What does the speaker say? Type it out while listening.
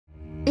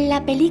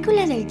La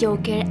película del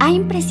Joker ha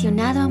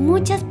impresionado a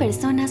muchas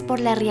personas por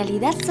la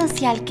realidad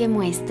social que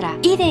muestra,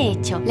 y de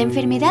hecho, la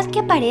enfermedad que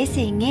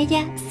aparece en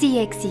ella sí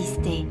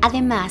existe.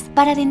 Además,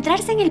 para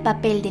adentrarse en el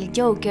papel del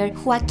Joker,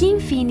 Joaquín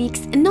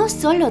Phoenix no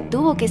solo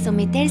tuvo que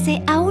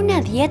someterse a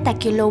una dieta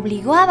que lo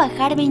obligó a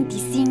bajar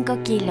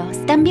 25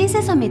 kilos, también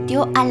se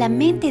sometió a la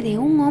mente de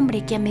un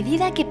hombre que a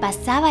medida que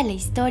pasaba la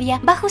historia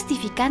va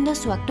justificando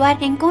su actuar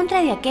en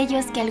contra de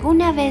aquellos que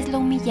alguna vez lo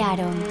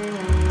humillaron.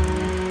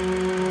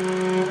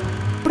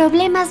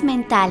 Problemas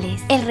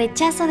mentales, el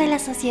rechazo de la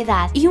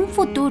sociedad y un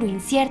futuro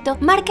incierto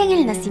marcan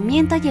el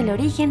nacimiento y el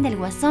origen del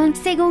Guasón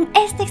según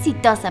esta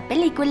exitosa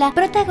película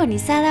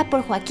protagonizada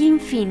por Joaquín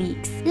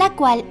Phoenix, la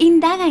cual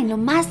indaga en lo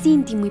más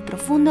íntimo y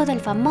profundo del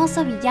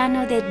famoso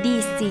villano de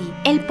DC,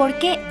 el por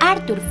qué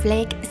Arthur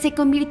Fleck se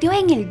convirtió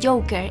en el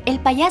Joker, el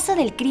payaso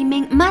del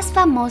crimen más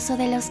famoso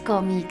de los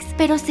cómics.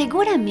 Pero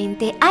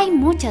seguramente hay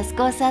muchas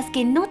cosas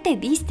que no te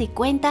diste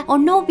cuenta o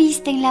no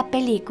viste en la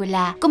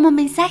película, como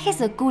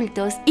mensajes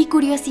ocultos y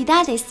curiosidades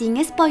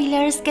sin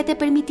spoilers que te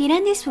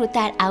permitirán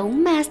disfrutar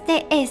aún más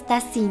de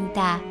esta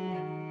cinta.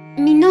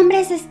 Mi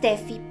nombre es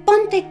Steffi,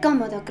 ponte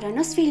cómodo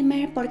CRONOS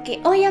Filmer porque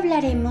hoy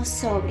hablaremos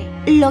sobre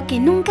lo que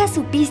nunca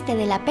supiste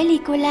de la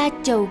película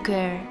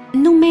Joker.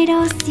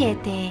 Número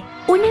 7.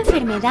 Una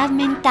enfermedad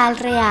mental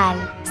real.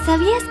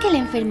 ¿Sabías que la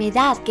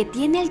enfermedad que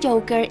tiene el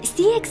Joker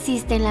sí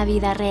existe en la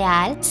vida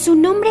real? Su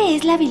nombre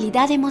es la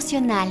habilidad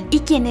emocional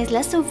y quienes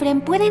la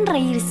sufren pueden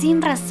reír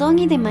sin razón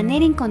y de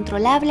manera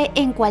incontrolable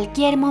en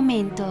cualquier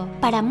momento.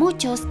 Para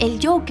muchos,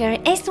 el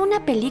Joker es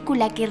una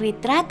película que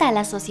retrata a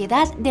la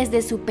sociedad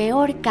desde su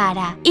peor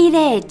cara. Y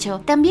de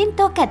hecho, también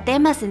toca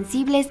temas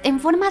sensibles en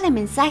forma de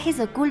mensajes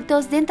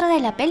ocultos dentro de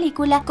la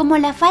película, como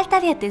la falta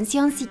de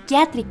atención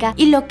psiquiátrica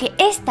y lo que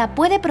esta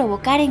puede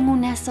provocar en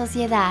una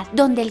sociedad,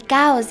 donde el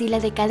caos y la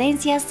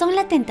decadencia son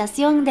la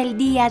tentación del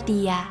día a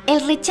día.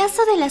 El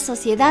rechazo de la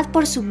sociedad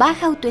por su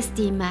baja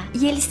autoestima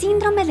y el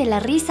síndrome de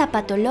la risa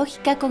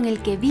patológica con el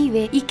que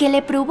vive y que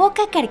le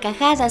provoca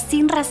carcajadas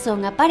sin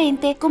razón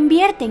aparente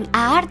convierten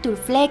a Arthur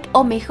Fleck,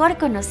 o mejor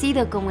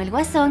conocido como el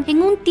Guasón,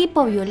 en un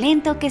tipo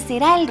violento que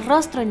será el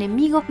rostro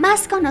enemigo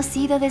más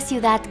conocido de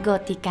Ciudad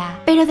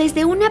Gótica. Pero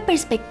desde una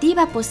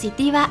perspectiva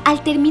positiva,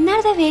 al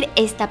terminar de ver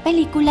esta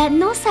película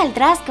no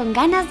saldrás con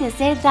ganas de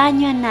hacer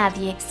daño a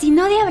nadie,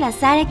 sino de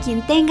abrazar a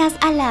quien tengas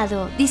al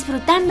lado,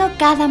 disfrutando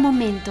cada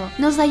momento.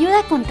 Nos ayuda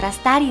a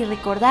contrastar y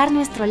recordar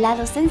nuestro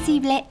lado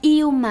sensible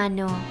y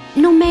humano.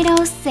 Número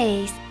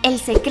 6. El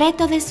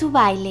secreto de su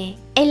baile.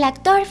 El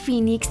actor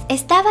Phoenix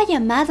estaba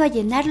llamado a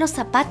llenar los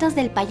zapatos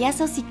del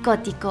payaso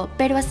psicótico,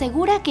 pero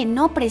asegura que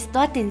no prestó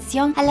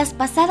atención a las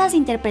pasadas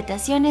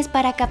interpretaciones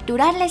para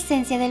capturar la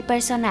esencia del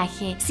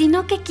personaje,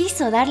 sino que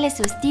quiso darle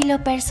su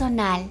estilo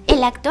personal.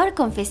 El actor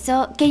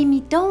confesó que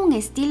imitó un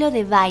estilo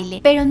de baile,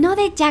 pero no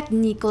de Jack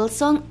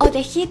Nicholson o de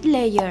Heath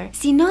Ledger,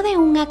 sino de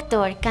un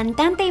actor,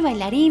 cantante y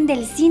bailarín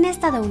del cine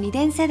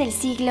estadounidense del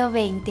siglo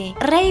XX,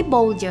 Ray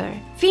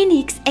Bolger.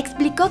 Phoenix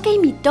explicó que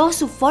imitó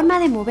su forma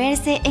de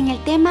moverse en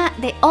el tema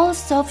de All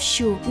Soft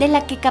Shoe, de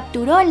la que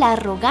capturó la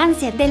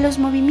arrogancia de los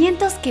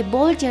movimientos que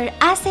Bolger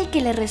hace y que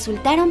le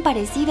resultaron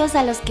parecidos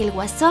a los que el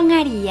Guasón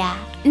haría.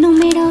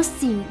 Número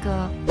 5.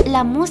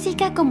 La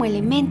música como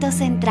elemento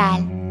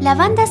central. La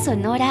banda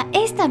sonora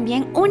es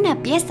también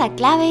una pieza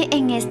clave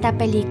en esta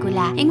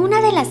película. En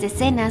una de las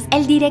escenas,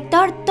 el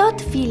director Todd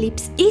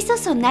Phillips hizo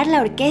sonar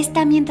la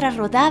orquesta mientras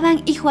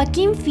rodaban y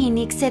Joaquín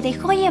Phoenix se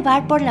dejó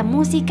llevar por la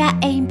música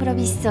e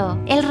improvisó.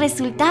 El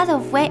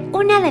resultado fue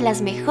una de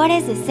las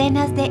mejores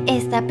escenas de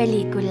esta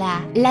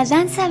película. La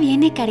danza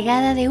viene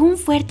cargada de un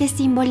fuerte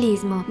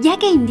simbolismo, ya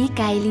que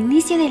indica el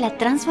inicio de la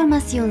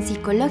transformación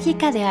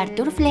psicológica de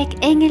Arthur Fleck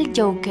en el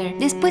Joker,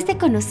 después de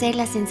conocer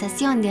la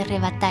sensación de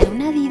arrebatar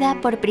una vida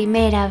por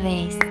primera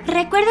vez.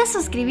 Recuerda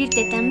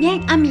suscribirte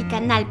también a mi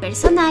canal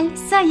personal,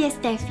 soy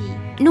Steffi.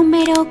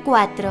 Número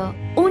 4.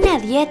 Una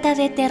dieta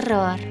de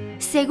terror.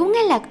 Según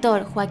el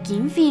actor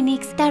Joaquín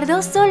Phoenix,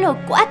 tardó solo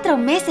 4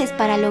 meses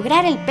para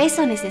lograr el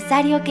peso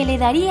necesario que le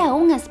daría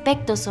un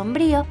aspecto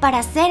sombrío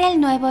para ser el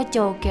nuevo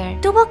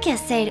Joker. Tuvo que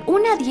hacer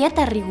una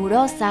dieta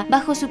rigurosa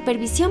bajo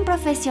supervisión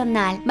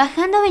profesional,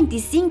 bajando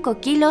 25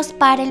 kilos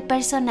para el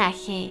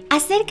personaje.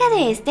 Acerca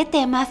de este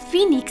tema,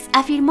 Phoenix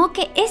afirmó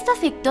que esto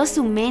afectó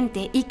su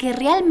mente y que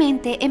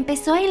realmente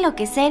empezó a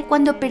enloquecer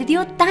cuando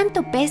perdió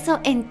tanto peso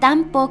en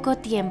tan poco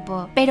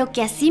tiempo, pero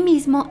que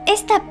asimismo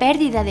esta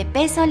pérdida de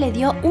peso le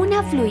dio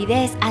una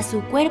fluidez a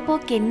su cuerpo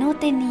que no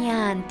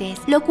tenía antes,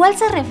 lo cual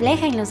se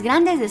refleja en los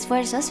grandes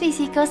esfuerzos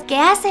físicos que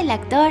hace el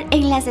actor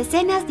en las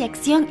escenas de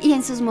acción y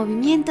en sus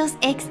movimientos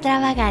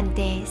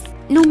extravagantes.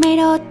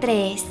 Número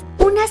 3.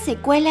 Una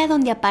secuela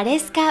donde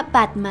aparezca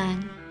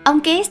Batman.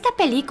 Aunque esta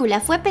película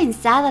fue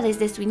pensada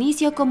desde su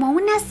inicio como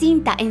una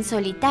cinta en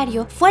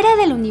solitario fuera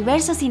del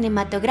universo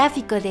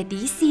cinematográfico de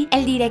DC,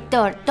 el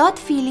director Todd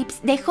Phillips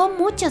dejó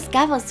muchos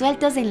cabos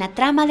sueltos en la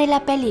trama de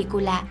la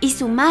película, y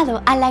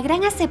sumado a la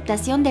gran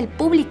aceptación del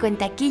público en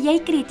taquilla y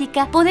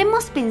crítica,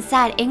 podemos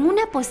pensar en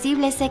una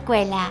posible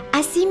secuela.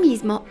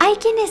 Asimismo, hay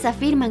quienes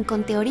afirman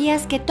con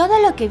teorías que todo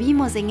lo que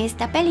vimos en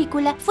esta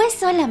película fue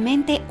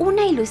solamente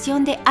una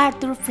ilusión de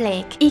Arthur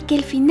Fleck y que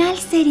el final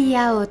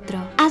sería otro.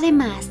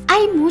 Además,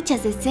 hay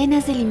muchas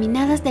escenas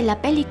eliminadas de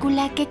la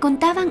película que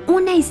contaban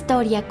una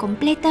historia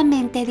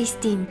completamente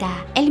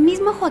distinta. El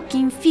mismo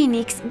Joaquín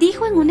Phoenix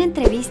dijo en una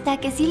entrevista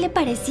que sí le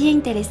parecía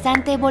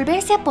interesante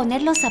volverse a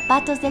poner los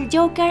zapatos del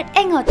Joker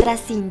en otra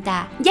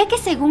cinta, ya que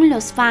según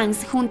los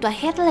fans junto a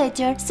Heath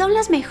Ledger son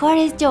los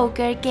mejores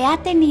Joker que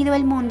ha tenido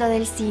el mundo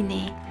del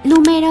cine.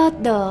 Número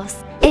 2.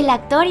 El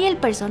actor y el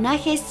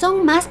personaje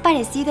son más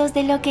parecidos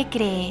de lo que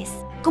crees.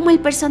 Como el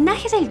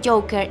personaje del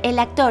Joker, el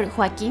actor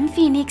Joaquín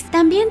Phoenix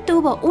también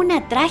tuvo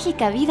una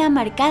trágica vida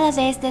marcada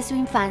desde su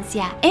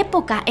infancia,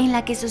 época en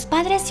la que sus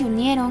padres se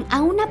unieron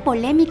a una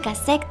polémica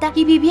secta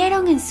y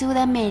vivieron en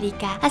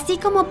Sudamérica, así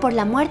como por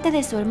la muerte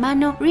de su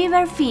hermano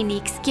River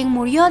Phoenix, quien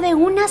murió de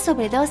una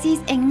sobredosis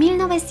en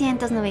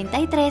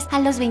 1993 a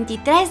los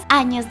 23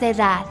 años de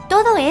edad.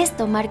 Todo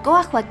esto marcó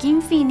a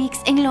Joaquín Phoenix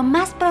en lo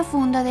más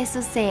profundo de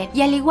su ser,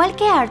 y al igual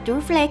que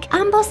Arthur Fleck,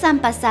 ambos han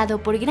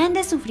pasado por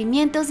grandes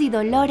sufrimientos y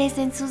dolores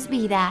en sus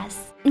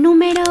vidas.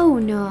 Número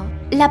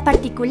 1. La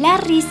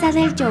particular risa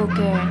del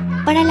Joker.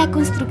 Para la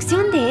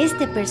construcción de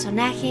este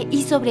personaje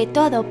y sobre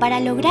todo para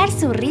lograr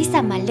su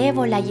risa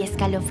malévola y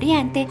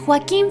escalofriante,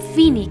 Joaquín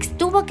Phoenix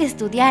tuvo que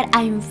estudiar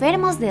a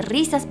enfermos de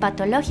risas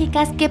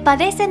patológicas que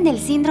padecen del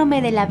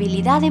síndrome de la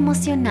habilidad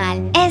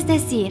emocional, es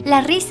decir,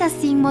 la risa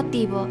sin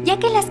motivo, ya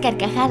que las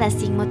carcajadas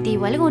sin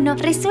motivo alguno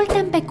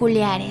resultan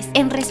peculiares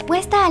en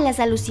respuesta a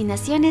las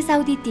alucinaciones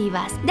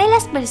auditivas de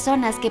las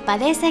personas que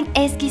padecen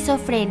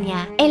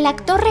esquizofrenia. El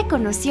actor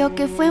reconoció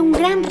que fue un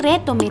gran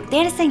reto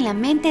meterse en la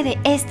mente de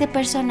este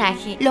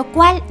personaje, lo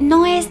cual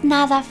no es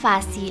nada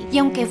fácil, y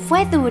aunque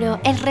fue duro,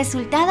 el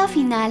resultado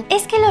final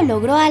es que lo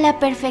logró a la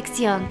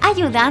perfección,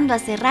 ayudando a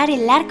cerrar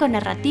el arco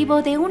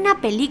narrativo de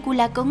una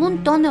película con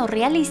un tono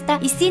realista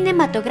y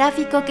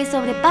cinematográfico que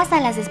sobrepasa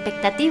las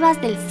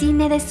expectativas del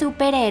cine de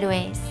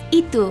superhéroes.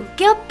 ¿Y tú,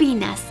 qué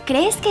opinas?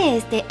 ¿Crees que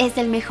este es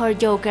el mejor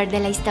Joker de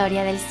la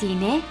historia del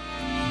cine?